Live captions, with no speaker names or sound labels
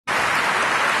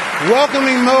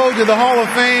welcoming mode to the Hall of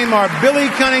Fame are Billy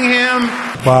Cunningham.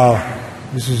 Wow,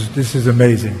 this is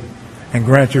amazing. And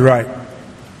Grant, you're right.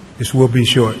 This will be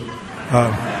short.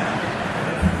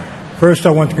 First,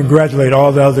 I want to congratulate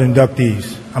all the other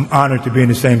inductees. I'm honored to be in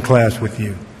the same class with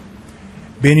you.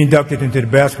 Being inducted into the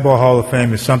Basketball Hall of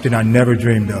Fame is something I never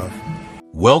dreamed of.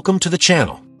 Welcome to the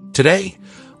channel. Today,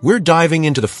 we're diving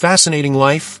into the fascinating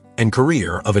life and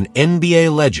career of an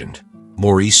NBA legend,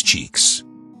 Maurice Cheeks.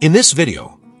 In this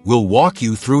video, we'll walk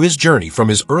you through his journey from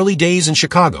his early days in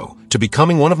Chicago to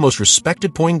becoming one of the most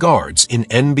respected point guards in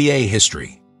NBA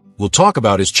history. We'll talk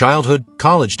about his childhood,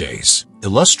 college days,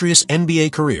 illustrious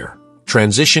NBA career,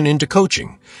 transition into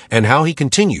coaching, and how he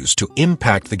continues to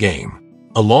impact the game.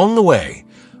 Along the way,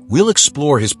 we'll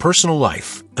explore his personal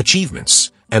life,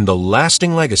 achievements, and the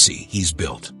lasting legacy he's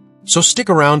built. So stick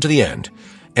around to the end,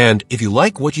 and if you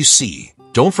like what you see,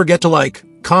 don't forget to like,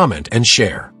 comment, and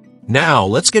share. Now,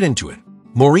 let's get into it.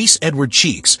 Maurice Edward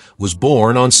Cheeks was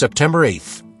born on September 8,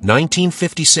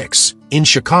 1956, in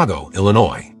Chicago,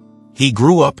 Illinois. He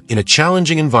grew up in a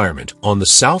challenging environment on the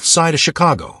south side of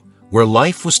Chicago, where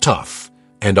life was tough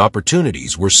and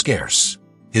opportunities were scarce.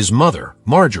 His mother,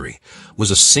 Marjorie,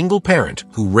 was a single parent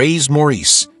who raised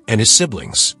Maurice and his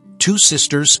siblings, 2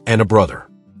 sisters and a brother.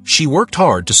 She worked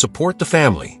hard to support the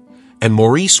family, and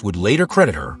Maurice would later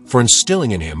credit her for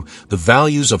instilling in him the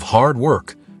values of hard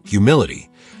work, humility,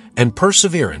 and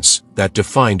perseverance that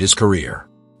defined his career.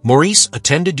 Maurice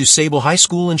attended DuSable High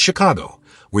School in Chicago,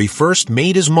 where he first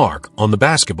made his mark on the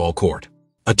basketball court.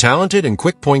 A talented and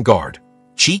quick point guard,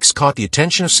 Cheeks caught the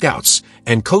attention of scouts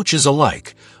and coaches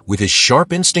alike with his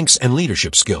sharp instincts and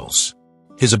leadership skills.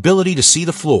 His ability to see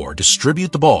the floor,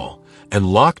 distribute the ball, and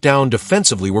lock down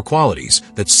defensively were qualities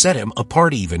that set him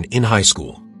apart even in high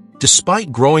school.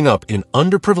 Despite growing up in an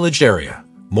underprivileged area,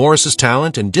 Maurice's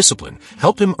talent and discipline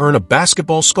helped him earn a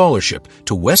basketball scholarship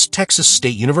to West Texas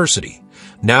State University,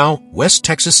 now West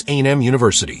Texas A&M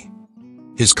University.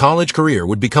 His college career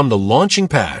would become the launching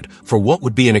pad for what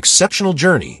would be an exceptional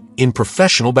journey in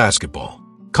professional basketball.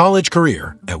 College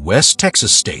career at West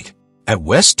Texas State. At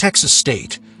West Texas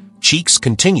State, Cheeks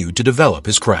continued to develop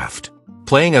his craft.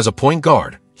 Playing as a point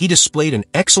guard, he displayed an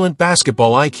excellent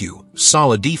basketball IQ,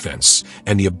 solid defense,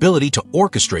 and the ability to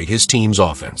orchestrate his team's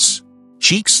offense.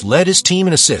 Cheeks led his team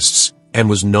in assists and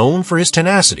was known for his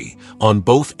tenacity on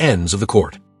both ends of the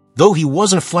court. Though he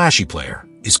wasn't a flashy player,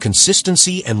 his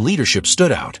consistency and leadership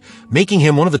stood out, making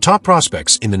him one of the top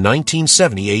prospects in the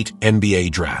 1978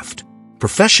 NBA draft.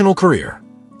 Professional career.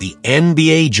 The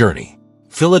NBA journey.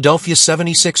 Philadelphia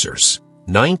 76ers,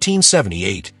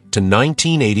 1978 to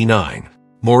 1989.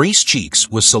 Maurice Cheeks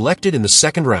was selected in the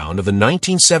second round of the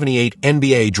 1978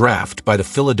 NBA draft by the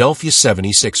Philadelphia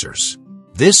 76ers.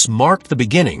 This marked the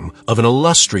beginning of an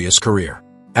illustrious career.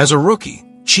 As a rookie,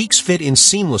 Cheeks fit in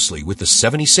seamlessly with the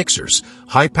 76ers'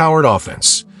 high-powered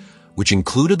offense, which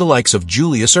included the likes of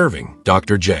Julius Erving,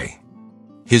 Dr. J.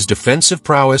 His defensive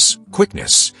prowess,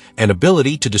 quickness, and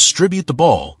ability to distribute the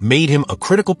ball made him a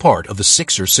critical part of the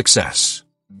Sixers' success.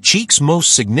 Cheeks'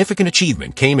 most significant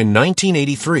achievement came in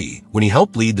 1983 when he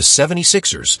helped lead the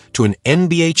 76ers to an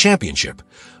NBA championship,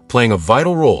 playing a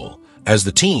vital role as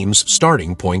the team's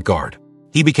starting point guard.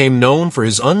 He became known for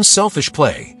his unselfish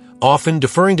play, often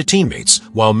deferring to teammates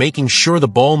while making sure the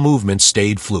ball movement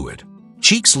stayed fluid.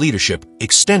 Cheeks' leadership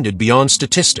extended beyond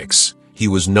statistics. He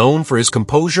was known for his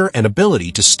composure and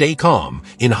ability to stay calm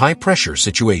in high-pressure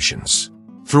situations.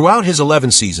 Throughout his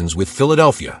 11 seasons with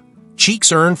Philadelphia,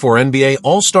 Cheeks earned 4 NBA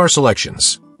All-Star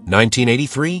selections,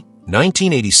 1983,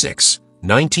 1986,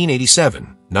 1987,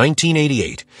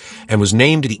 1988, and was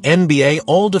named to the NBA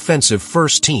All-Defensive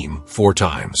First Team 4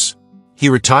 times. He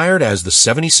retired as the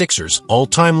 76ers'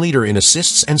 all-time leader in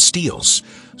assists and steals,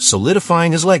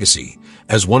 solidifying his legacy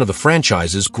as one of the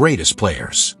franchise's greatest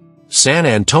players. San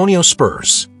Antonio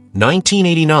Spurs,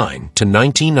 1989 to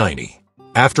 1990.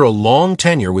 After a long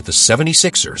tenure with the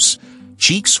 76ers,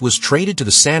 Cheeks was traded to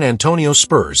the San Antonio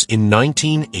Spurs in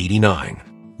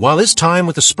 1989. While his time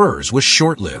with the Spurs was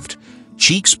short-lived,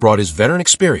 Cheeks brought his veteran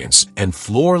experience and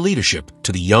floor leadership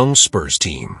to the young Spurs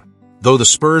team. Though the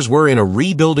Spurs were in a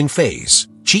rebuilding phase,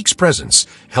 Cheeks' presence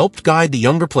helped guide the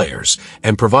younger players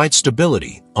and provide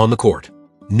stability on the court.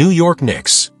 New York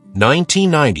Knicks,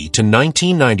 1990 to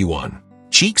 1991.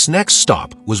 Cheeks' next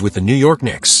stop was with the New York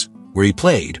Knicks, where he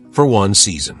played for 1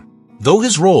 season. Though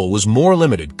his role was more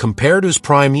limited compared to his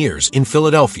prime years in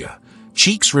Philadelphia,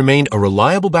 Cheeks remained a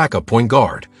reliable backup point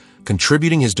guard,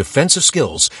 contributing his defensive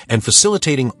skills and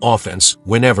facilitating offense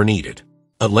whenever needed.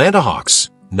 Atlanta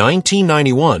Hawks,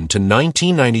 1991 to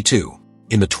 1992.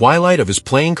 In the twilight of his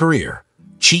playing career,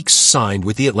 Cheeks signed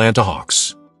with the Atlanta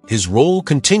Hawks. His role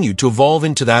continued to evolve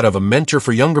into that of a mentor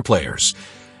for younger players,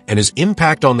 and his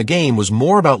impact on the game was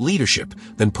more about leadership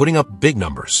than putting up big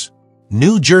numbers.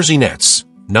 New Jersey Nets,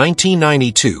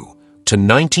 1992 to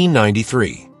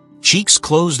 1993. Cheeks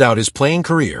closed out his playing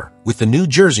career with the New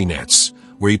Jersey Nets,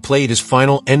 where he played his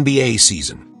final NBA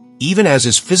season. Even as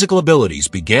his physical abilities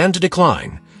began to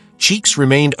decline, Cheeks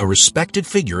remained a respected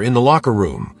figure in the locker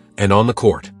room and on the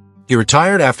court. He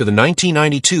retired after the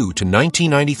 1992 to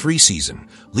 1993 season,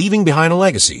 leaving behind a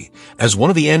legacy as one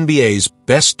of the NBA's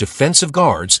best defensive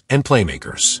guards and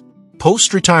playmakers.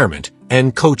 Post-retirement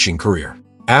and coaching career.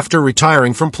 After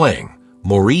retiring from playing,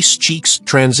 Maurice Cheeks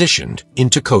transitioned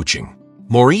into coaching.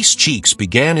 Maurice Cheeks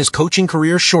began his coaching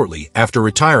career shortly after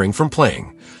retiring from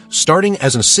playing, starting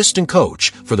as an assistant coach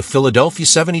for the Philadelphia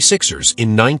 76ers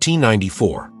in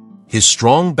 1994. His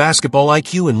strong basketball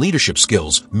IQ and leadership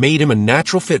skills made him a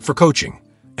natural fit for coaching,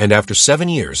 and after 7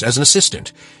 years as an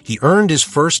assistant, he earned his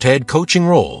first head coaching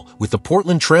role with the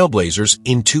Portland Trail Blazers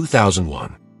in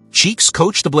 2001. Cheeks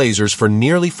coached the Blazers for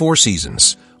nearly 4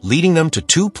 seasons, leading them to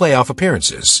 2 playoff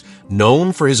appearances,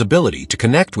 known for his ability to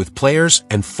connect with players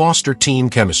and foster team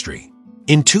chemistry.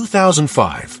 In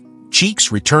 2005,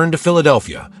 Cheeks returned to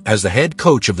Philadelphia as the head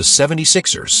coach of the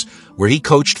 76ers, where he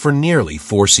coached for nearly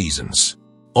 4 seasons.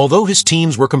 Although his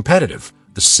teams were competitive,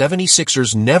 the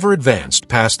 76ers never advanced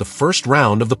past the first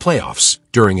round of the playoffs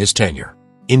during his tenure.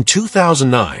 In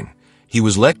 2009, he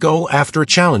was let go after a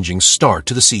challenging start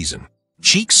to the season.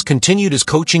 Cheeks continued his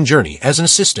coaching journey as an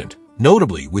assistant,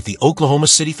 notably with the Oklahoma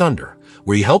City Thunder,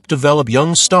 where he helped develop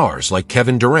young stars like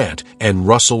Kevin Durant and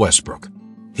Russell Westbrook.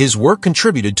 His work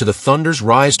contributed to the Thunder's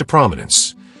rise to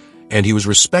prominence, and he was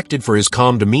respected for his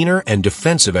calm demeanor and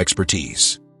defensive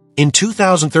expertise. In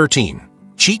 2013,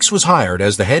 Cheeks was hired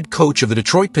as the head coach of the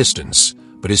Detroit Pistons,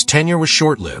 but his tenure was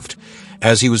short-lived,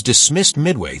 as he was dismissed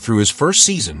midway through his first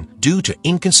season due to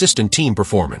inconsistent team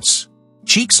performance.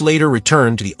 Cheeks later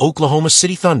returned to the Oklahoma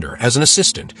City Thunder as an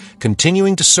assistant,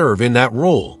 continuing to serve in that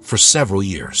role for several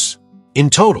years. In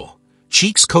total,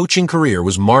 Cheeks' coaching career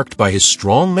was marked by his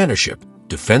strong mentorship,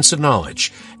 defensive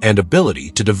knowledge, and ability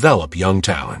to develop young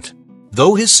talent.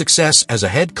 Though his success as a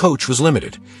head coach was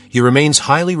limited, he remains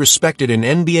highly respected in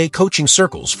NBA coaching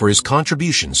circles for his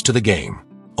contributions to the game.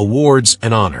 Awards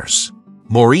and honors.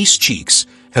 Maurice Cheeks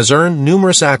has earned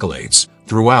numerous accolades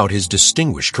throughout his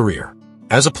distinguished career.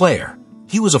 As a player,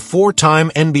 he was a 4-time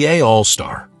NBA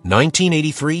All-Star,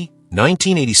 1983,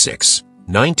 1986,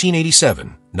 1987,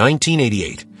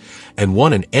 1988, and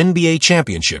won an NBA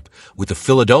championship with the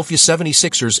Philadelphia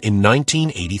 76ers in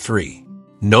 1983.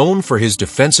 Known for his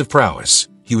defensive prowess,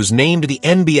 he was named the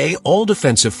NBA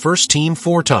All-Defensive First Team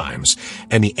 4 times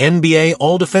and the NBA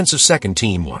All-Defensive Second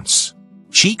Team once.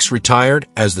 Cheeks retired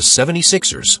as the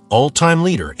 76ers' all-time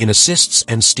leader in assists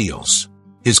and steals.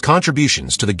 His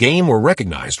contributions to the game were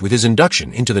recognized with his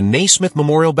induction into the Naismith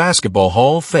Memorial Basketball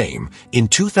Hall of Fame in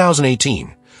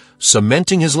 2018,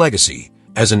 cementing his legacy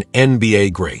as an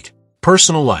NBA great.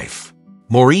 Personal life.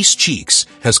 Maurice Cheeks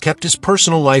has kept his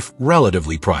personal life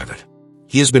relatively private.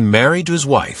 He has been married to his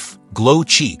wife, Glow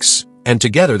Cheeks, and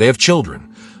together they have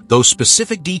children, though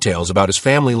specific details about his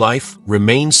family life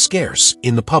remain scarce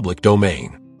in the public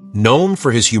domain. Known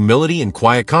for his humility and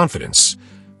quiet confidence,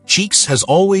 Cheeks has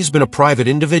always been a private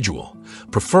individual,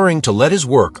 preferring to let his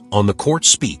work on the court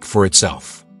speak for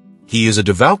itself. He is a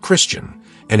devout Christian,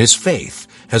 and his faith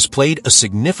has played a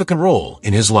significant role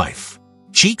in his life.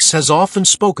 Cheeks has often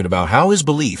spoken about how his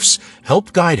beliefs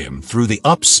helped guide him through the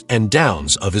ups and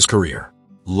downs of his career.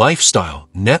 Lifestyle,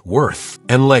 net worth,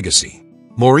 and legacy.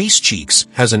 Maurice Cheeks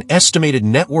has an estimated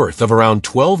net worth of around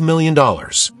 $12 million,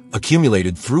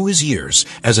 accumulated through his years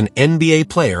as an NBA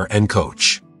player and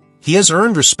coach. He has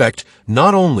earned respect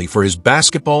not only for his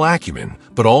basketball acumen,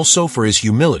 but also for his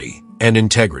humility and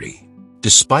integrity.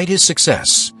 Despite his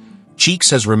success,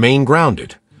 Cheeks has remained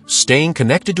grounded, staying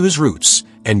connected to his roots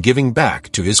and giving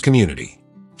back to his community.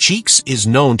 Cheeks is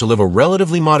known to live a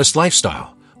relatively modest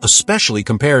lifestyle, especially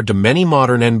compared to many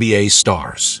modern NBA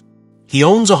stars. He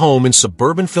owns a home in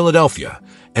suburban Philadelphia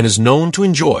and is known to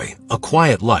enjoy a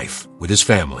quiet life with his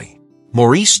family.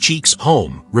 Maurice Cheeks'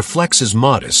 home reflects his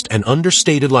modest and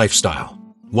understated lifestyle.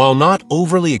 While not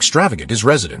overly extravagant, his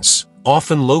residence,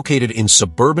 often located in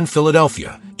suburban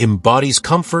Philadelphia, embodies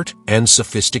comfort and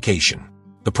sophistication.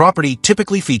 The property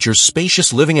typically features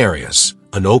spacious living areas,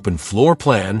 an open floor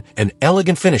plan, and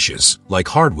elegant finishes like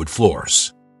hardwood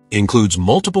floors. It includes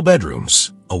multiple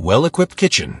bedrooms, a well-equipped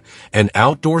kitchen, and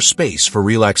outdoor space for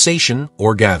relaxation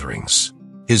or gatherings.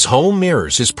 His home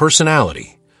mirrors his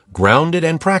personality, grounded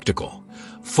and practical,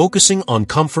 focusing on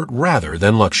comfort rather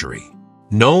than luxury.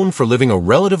 Known for living a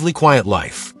relatively quiet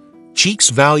life, Cheeks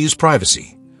values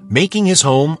privacy, making his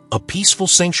home a peaceful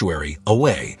sanctuary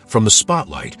away from the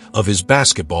spotlight of his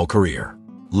basketball career.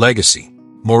 Legacy.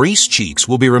 Maurice Cheeks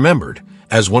will be remembered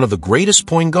as one of the greatest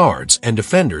point guards and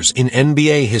defenders in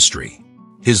NBA history.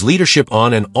 His leadership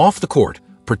on and off the court,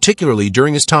 particularly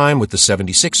during his time with the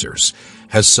 76ers,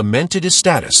 has cemented his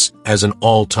status as an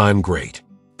all-time great.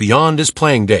 Beyond his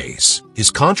playing days, his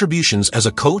contributions as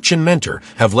a coach and mentor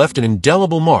have left an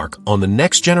indelible mark on the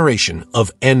next generation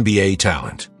of NBA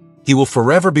talent. He will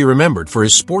forever be remembered for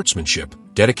his sportsmanship,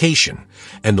 dedication,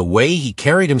 and the way he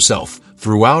carried himself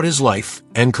throughout his life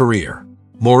and career.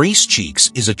 Maurice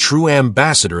Cheeks is a true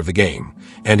ambassador of the game,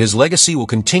 and his legacy will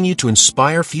continue to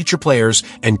inspire future players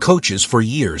and coaches for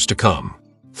years to come.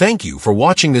 Thank you for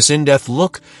watching this in-depth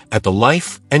look at the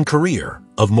life and career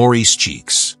of Maurice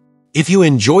Cheeks. If you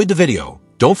enjoyed the video,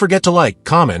 don't forget to like,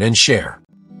 comment, and share.